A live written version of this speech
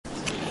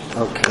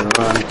Okay,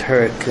 we're on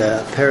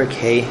Perik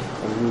Hay,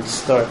 and we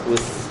start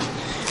with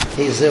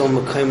Hezel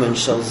Mekayman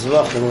Shal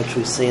Zvachim, which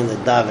we say in the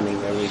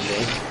davening every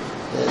day.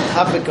 The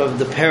topic of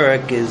the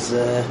Perik is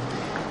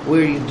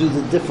where you do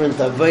the different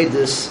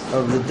avodas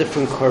of the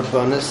different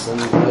korbanos,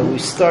 and we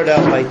start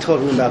out by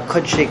talking about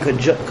Kodshei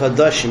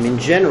Kodashim in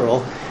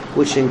general,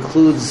 which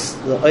includes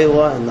the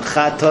Oila and the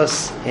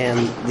Chatos and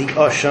the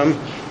Osham,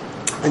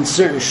 and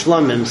certain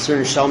Shlamim,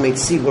 certain Shalmei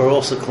Tzibur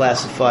also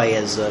classify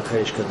as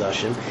Kodesh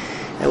Kodashim.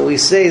 And we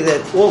say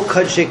that all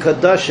Kodshei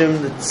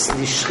Kodashim, the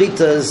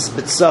Shechita is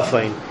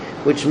B'tzafon,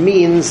 which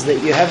means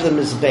that you have the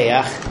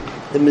Mizbeach.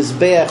 The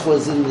Mizbeach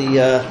was in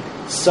the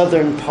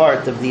southern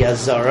part of the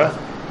Azara.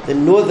 The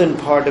northern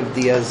part of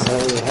the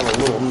Azara, we have a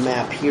little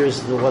map.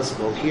 Here's the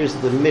Here's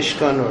the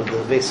Mishkan, or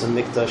the Beis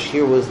HaMikdash.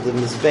 Here was the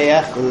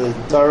Mizbeach. The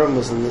Durham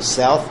was in the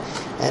south,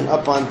 and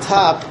up on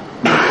top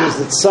was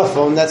the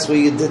Tzafon. That's where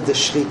you did the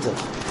Shechita.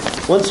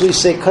 Once we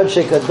say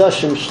Kodshei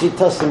Kodashim,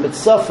 Shechitasim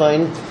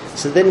B'tzafon,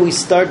 so then we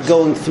start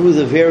going through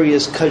the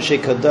various Kodshei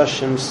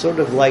Kodashim, sort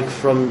of like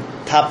from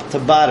top to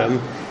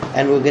bottom,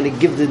 and we're going to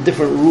give the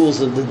different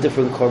rules of the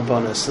different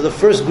korbanos. So the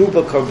first group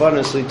of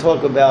korbanos we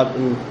talk about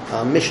in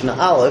Mishnah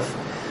Aleph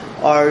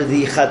are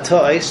the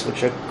Chatois,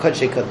 which are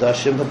Kodshei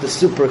Kodashim, but the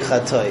super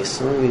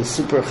Chatois. What do I mean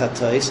super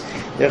Chatois?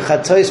 They're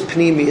Chatois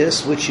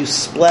Pnimius, which you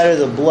splatter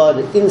the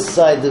blood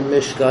inside the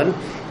Mishkan,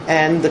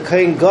 and the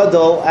Kohen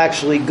Gadol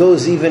actually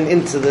goes even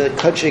into the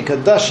Kodshei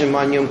Kodashim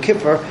on Yom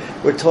Kippur.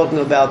 We're talking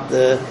about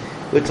the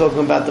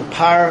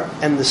par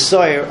and the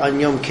soyer on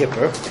Yom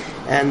Kippur,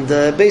 and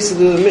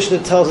basically the Mishnah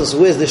tells us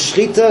where's the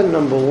shechita.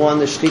 Number one,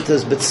 the shechita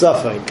is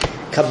b'tzafon.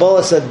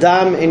 Kabbalas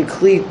Adam in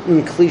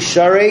kli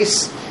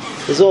shares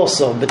is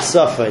also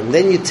b'tzafon.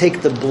 Then you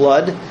take the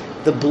blood.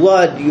 The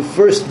blood you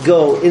first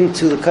go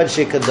into the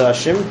Kodshei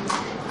Kodashim,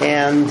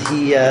 and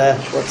he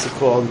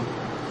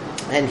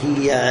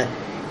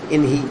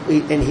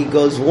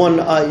goes 1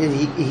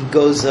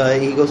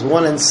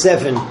 and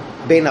 7.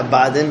 Bein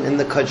Abadim in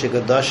the Kodshei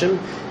Kodashim,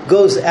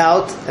 goes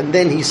out, and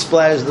then he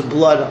splatters the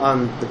blood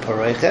on the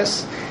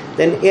Pareches.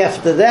 Then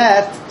after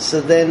that,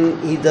 so then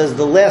he does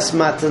the last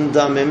Matan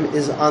Damim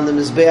is on the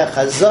Mizbeach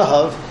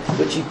HaZahav,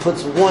 which he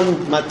puts one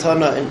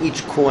matana in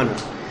each corner.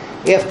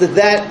 After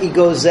that, he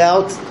goes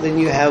out, then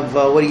you have,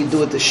 what do you do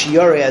with the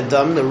Shiorei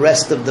Adam, the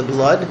rest of the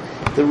blood?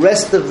 The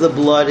rest of the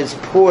blood is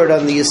poured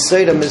on the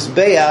Yesod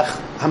Mizbeach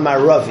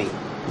HaMaravi.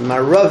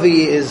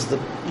 Maravi is the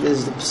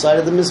side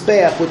of the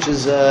Mizbeach, which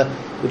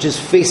is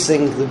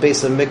facing the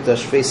Beis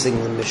HaMikdash,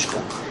 facing the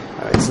Mishkan.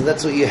 All right, so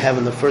that's what you have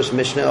in the first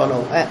Mishnah.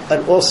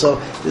 And also,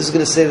 this is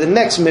going to say the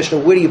next Mishnah,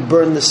 where do you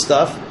burn the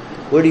stuff?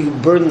 Where do you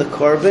burn the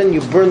korban?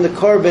 You burn the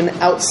korban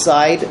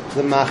outside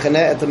the Machaneh,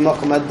 at the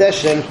Makom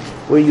HaDeshen,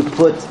 where you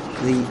put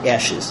the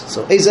ashes.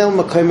 So, Ezel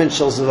Mekayman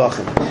Shal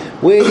Zvachim,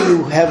 where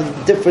you have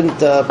different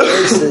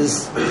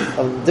places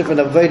of different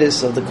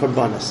avodas of the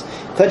korbanos.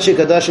 Kodshei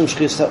Kodashim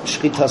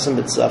Shechitasim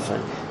B'tzafon.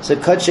 So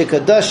Kodshei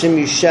Kodashim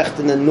you shecht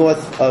in the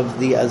north of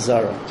the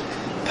Azara.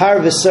 Par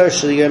v'sar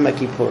shel Yom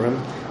Kippurim,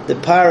 the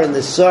par and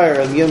the sar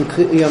of Yom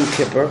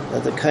Kippur,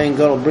 that the Kohen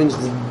Gadol brings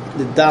the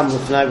dam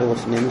l'fnai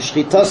v'l'fnim.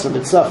 Shechitasim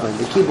B'tzafon.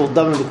 The kibul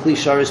dam v'kli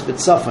sharis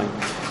B'tzafon.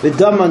 The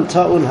dam on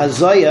ta'un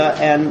hazaya,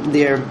 and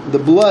the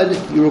blood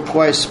you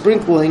require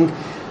sprinkling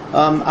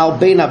al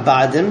bein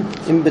abadim,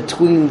 in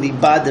between the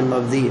badim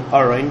of the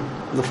aron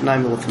l'fnai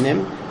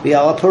v'l'fnim.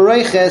 V'al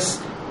pareches,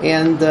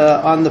 and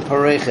on the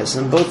pareches,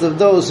 and both of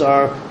those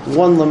are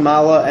 1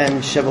 lamala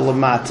and 7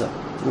 lamata.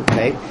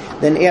 Okay.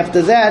 Then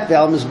after that, the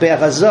al mizbeach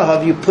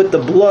hazahav, you put the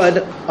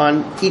blood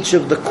on each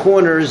of the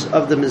corners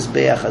of the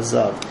mizbeach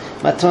hazahav.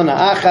 Matana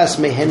achas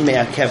mehen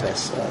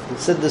me'akeves. We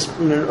said this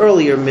in an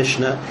earlier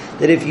Mishnah,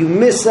 that if you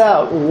miss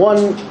out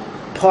one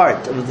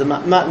part of the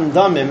matan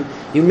damim,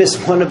 you miss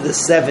one of the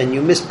 7.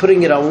 You miss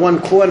putting it on one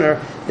corner,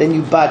 then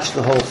you botch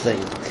the whole thing.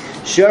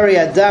 Shari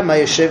Adam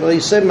Yosef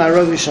Yisod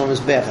Marav Yishal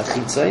Mizbeach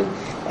Achitzayin,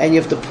 and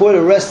you have to pour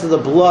the rest of the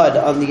blood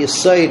on the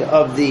Yisod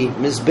of the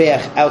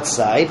Mizbeach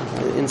outside.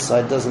 The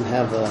inside doesn't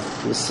have a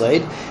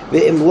Yisod.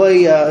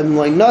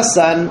 Imloi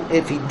Nasan,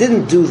 if he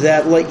didn't do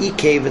that, like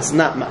Ikev, it's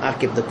not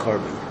Ma'akiv the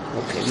korban.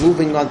 Okay,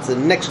 moving on to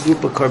the next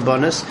group of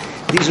korbanos.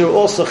 These are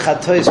also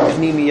Chatois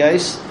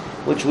Pnimiyos,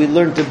 which we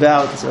learned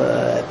about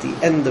at the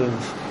end of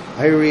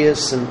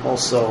Hirius and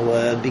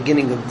also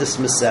beginning of this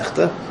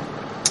Masechta.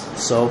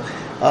 So,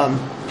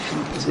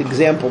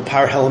 example,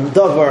 Par Helam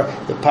Davar,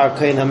 the Par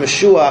Kohen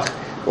HaMeshuach,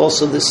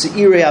 also the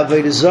Seirei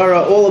Avodah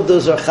Zarah, all of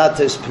those are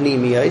Chatos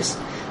Pnimiyos.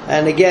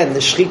 And again, the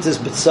Shechita is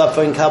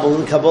B'tzafon,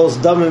 Kabbal's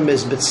Damim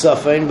is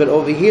B'tzafon, but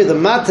over here the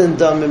Matan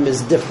Damim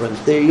is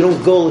different. There you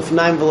don't go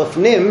L'fnaim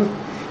V'L'fnim,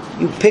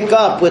 you pick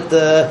up with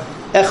the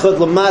Echad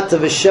Lamata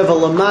V'Sheva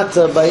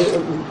Lamata, by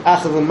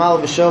Achad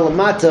Lamal V'Sheva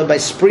Lamata, by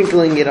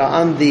sprinkling it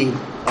on the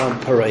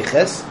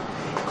Pareches.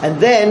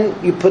 And then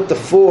you put the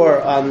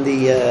 4 on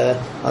the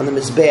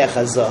Mizbeach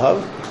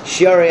HaZahav.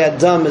 Shiorei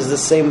Adam is the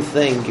same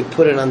thing. You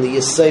put it on the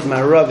Yesod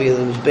Maravi of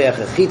the Mizbeach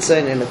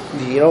HaChitzayin, and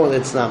you know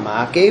it's not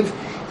Ma'akev.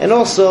 And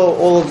also,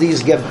 all of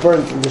these get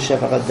burnt in the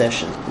Shefach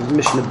HaDeshen, the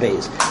Mishnah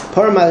Beis.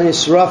 Parma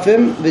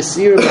Nisrafim,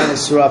 Visir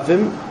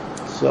Nisrafim.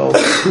 So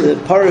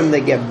the parim, they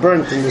get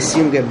burnt and the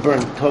siyum get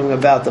burnt. Talking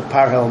about the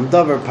par helm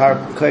davar, par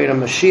koyra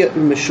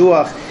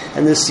meshuach,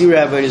 and the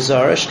sira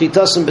avodah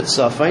shchitasim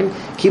b'tzafin,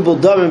 kibul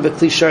damim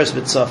b'kli sharis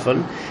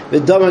b'tzafin,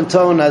 v'damin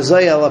ton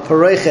azaya la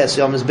pareiches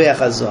yom mizbeach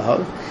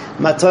hazahav.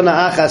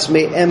 Matana achas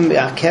me'em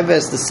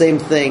akeves, the same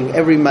thing.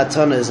 Every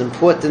matana is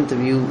important.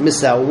 If you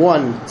miss out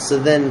one, so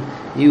then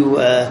you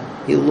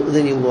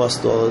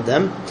lost all of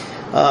them.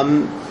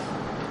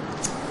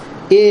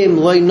 Im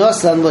loy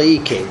nosan lo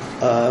ike.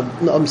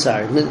 No, I'm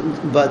sorry,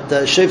 but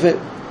shefer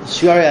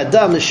shiari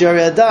adam, the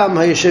shiari adam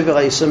hayeshever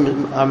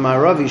hayisum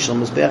amaravi shel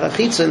mizbeach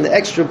hachitzon. And the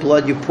extra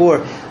blood you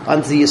pour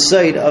onto the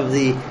side of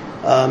the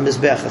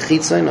mizbeach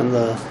hachitzon, on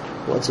the,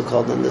 what's it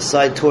called, on the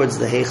side towards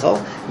the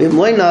heichal. Im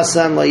loy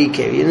nosan lo ike.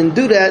 You didn't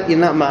do that, you're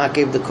not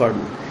ma'akev the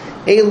korban.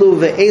 Elu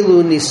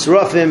ve'elu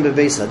nisrafim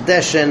bebeis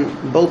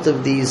hadeshen. Both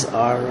of these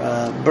are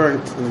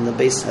burnt in the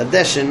beis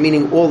hadeshen,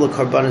 meaning all the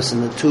karbanos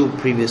in the two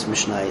previous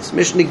mishnayos.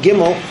 Mishnah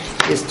Gimel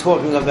is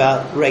talking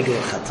about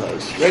regular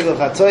chatois. Regular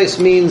chatois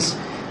means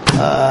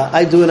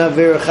I do an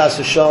avera chas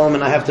v'shalom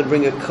and I have to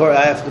bring a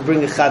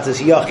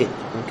chatas yachid.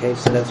 Okay,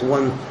 so that's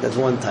one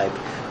type.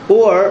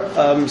 Or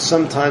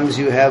sometimes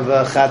you have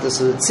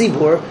chatas of the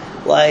tzibur,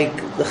 like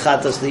the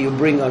chatas that you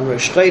bring on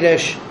Rosh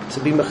Chodesh to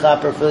be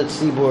mechaper for the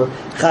tzibur,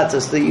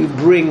 chatas that you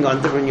bring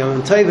on different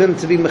Yom Tovim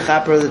to be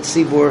mechaper the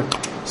tzibur.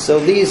 So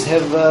these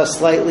have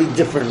slightly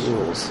different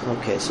rules.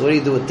 Okay, so what do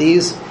you do with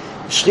these?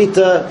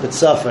 Shchita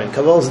b'tzafin,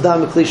 kavol's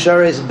dam kli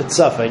shares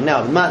b'tzafin.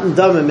 Now matan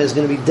damim is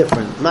going to be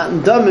different.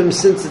 Matan damim,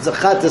 since it's a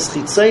chatas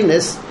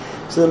chitzainis,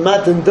 so the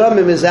matan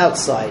damim is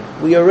outside.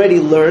 We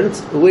already learned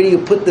where do you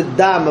put the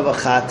dam of a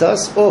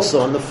chatas, also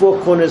on the four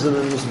corners of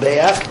the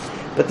mizbeach.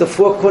 But the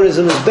four corners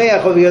of the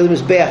mizbeach, over here the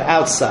mizbeach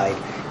outside.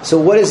 So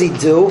what does he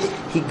do?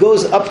 He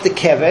goes up the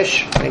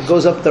kevesh, and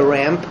goes up the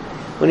ramp.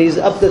 When he's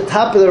up the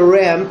top of the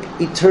ramp,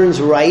 he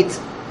turns right,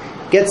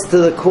 gets to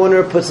the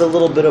corner, puts a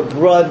little bit of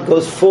blood,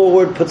 goes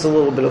forward, puts a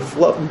little bit of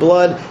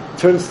blood,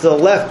 turns to the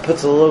left,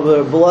 puts a little bit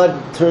of blood,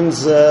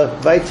 turns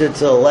weiter to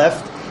the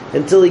left,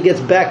 until he gets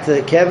back to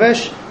the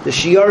kevesh. The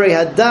shiari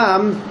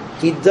hadam,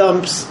 he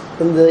dumps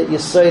in the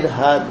Yesod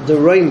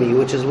HaDeroimi,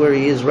 which is where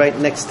he is right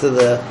next to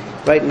the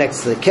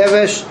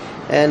kevesh.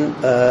 And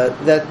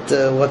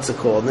what's it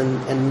called?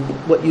 And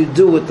what you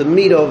do with the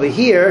meat over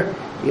here,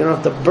 you don't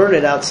have to burn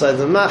it outside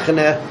the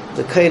machane.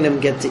 The kohanim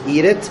get to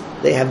eat it.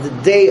 They have the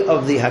day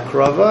of the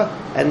hakrava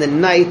and the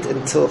night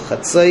until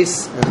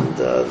chatzos, and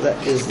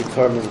that is the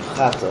korban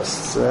chatos.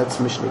 So that's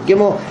Mishnah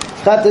Gimel.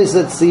 Chatos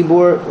at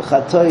tzibur,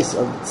 chatos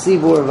of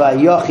tzibur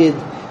va'yochid.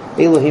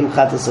 Elohim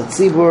chatos at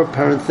tzibur.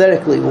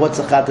 Parenthetically, what's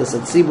a chatos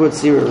at tzibur?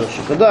 Tzibur Rosh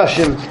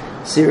Hashanah.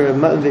 Sira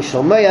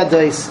Vishal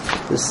Mayadais,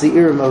 the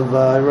Seirim of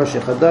Rosh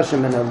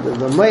Chodeshim and of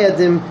the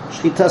Mayadim,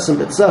 Shchitasim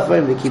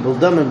B'Tzafin, V'Kibul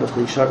Damin,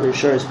 B'Kli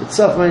Sharis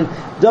B'Tzafin,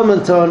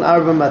 Damanton,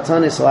 Arba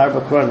Matanis,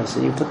 Arba Kronis,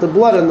 and you put the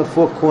blood on the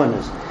four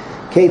corners.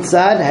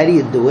 Keitzad, how do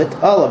you do it?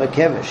 All of a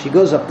kevesh. He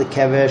goes up the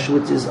kevesh,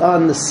 which is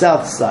on the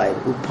south side,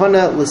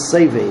 Upana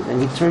L'Seivev,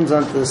 and he turns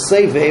onto the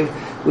Seivev,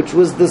 which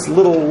was this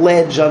little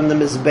ledge on the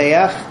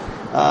Mizbeach,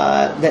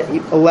 that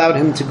allowed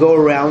him to go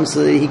around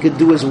so that he could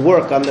do his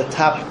work on the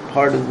top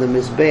part of the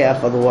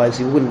Mizbeach, otherwise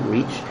he wouldn't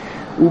reach.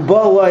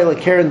 Ubalai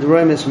Lakaren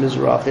Deremis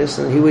Mizrachis,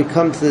 and he would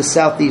come to the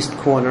southeast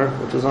corner,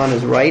 which was on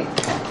his right.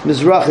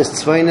 Mizrachis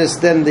Tzvainis,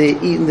 then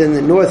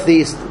the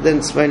northeast, then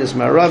Tzvainis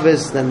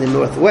Maravis, then the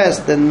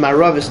northwest, then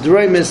Maravis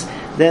Deremis,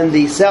 then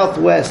the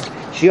southwest.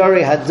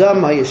 Shiari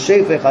Hadam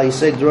Hayeshefech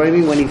Hayesed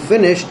Deremi. When he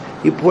finished,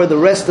 he poured the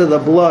rest of the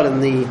blood in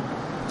the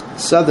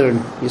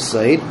southern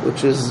Yisayid,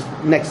 which is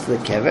next to the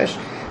kevesh.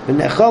 And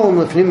the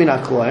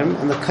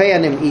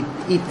kohanim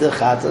eat the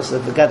chatas. I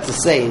forgot to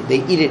say,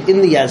 they eat it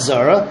in the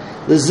Azara.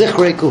 The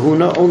zichrei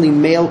kahuna, only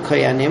male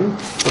kohanim.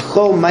 The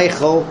chol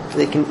meichel,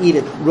 they can eat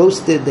it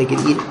roasted, they can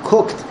eat it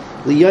cooked.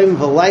 The yom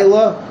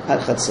v'layla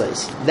at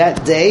chatzos,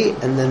 that day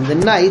and then the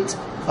night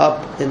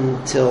up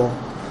until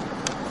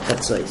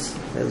chatzos.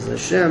 As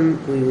Hashem,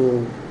 we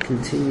will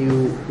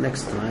continue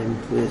next time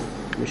with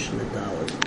Mishnah Daled.